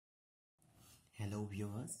Hello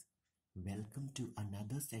viewers, welcome to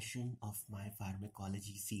another session of my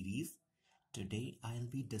pharmacology series. Today I'll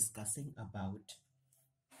be discussing about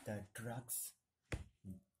the drugs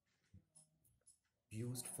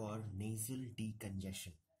used for nasal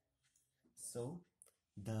decongestion. So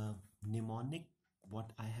the mnemonic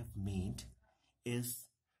what I have made is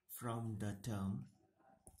from the term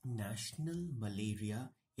National Malaria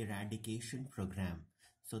Eradication Program.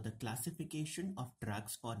 So the classification of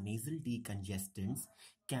drugs for nasal decongestants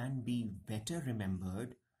can be better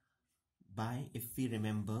remembered by if we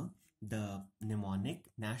remember the mnemonic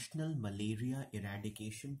National Malaria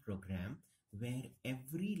Eradication Program, where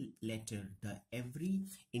every letter, every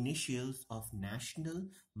initials of National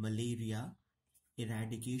Malaria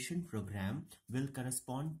Eradication Program will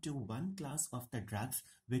correspond to one class of the drugs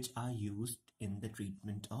which are used in the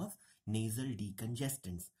treatment of nasal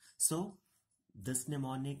decongestants. So this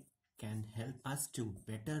mnemonic can help us to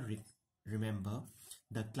better remember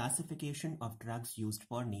the classification of drugs used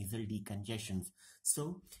for nasal decongestions.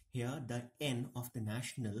 So here the N of the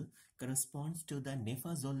national corresponds to the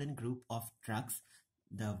nefazoline group of drugs.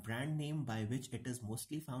 The brand name by which it is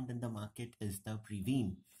mostly found in the market is the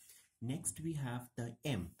Prevene. Next we have the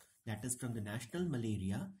M, that is from the national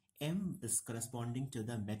malaria. M is corresponding to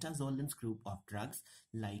the metazolines group of drugs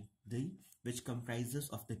which comprises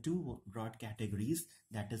of the two broad categories,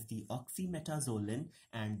 that is the oxymetazolin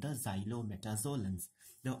and the xylometazolins.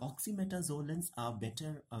 The oxymetazolins are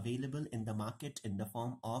better available in the market in the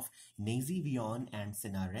form of Nazivion and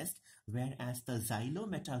Sinarest, whereas the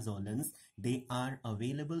xylometazolins, they are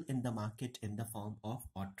available in the market in the form of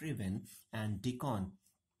Otrivin and Decon.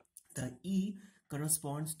 The E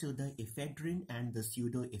corresponds to the ephedrine and the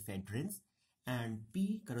pseudoephedrines, and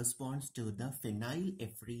P corresponds to the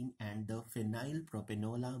phenylephrine and the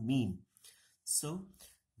phenylpropanolamine. So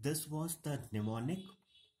this was the mnemonic,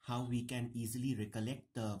 how we can easily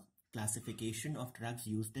recollect the classification of drugs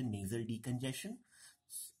used in nasal decongestion.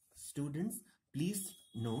 Students, please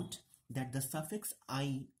note that the suffix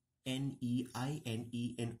ine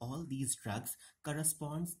in all these drugs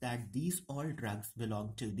corresponds that these all drugs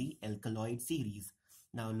belong to the alkaloid series.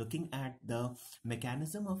 Now looking at the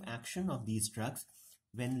mechanism of action of these drugs,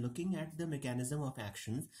 when looking at the mechanism of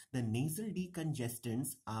actions, the nasal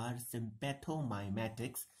decongestants are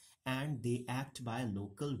sympathomimetics and they act by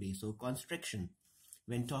local vasoconstriction.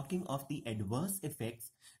 When talking of the adverse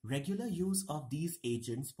effects, regular use of these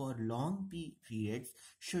agents for long periods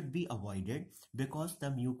should be avoided because the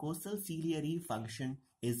mucosal ciliary function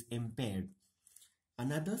is impaired.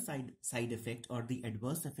 Another side effect or the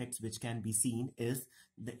adverse effects which can be seen is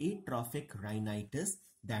the atrophic rhinitis,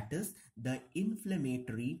 that is the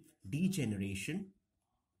inflammatory degeneration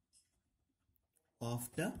of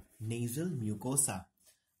the nasal mucosa.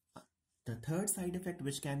 The third side effect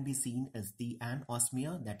which can be seen is the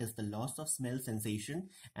anosmia, that is the loss of smell sensation,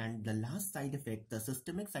 and the last side effect, the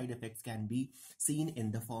systemic side effects, can be seen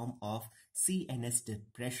in the form of CNS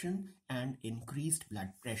depression and increased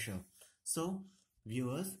blood pressure. So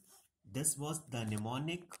viewers, this was the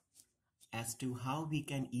mnemonic as to how we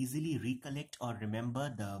can easily recollect or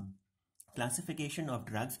remember the classification of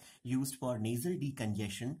drugs used for nasal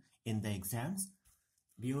decongestion in the exams.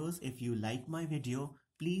 Viewers, if you like my video,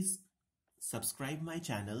 please subscribe my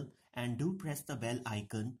channel and do press the bell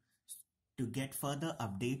icon to get further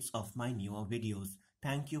updates of my newer videos.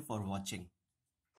 Thank you for watching.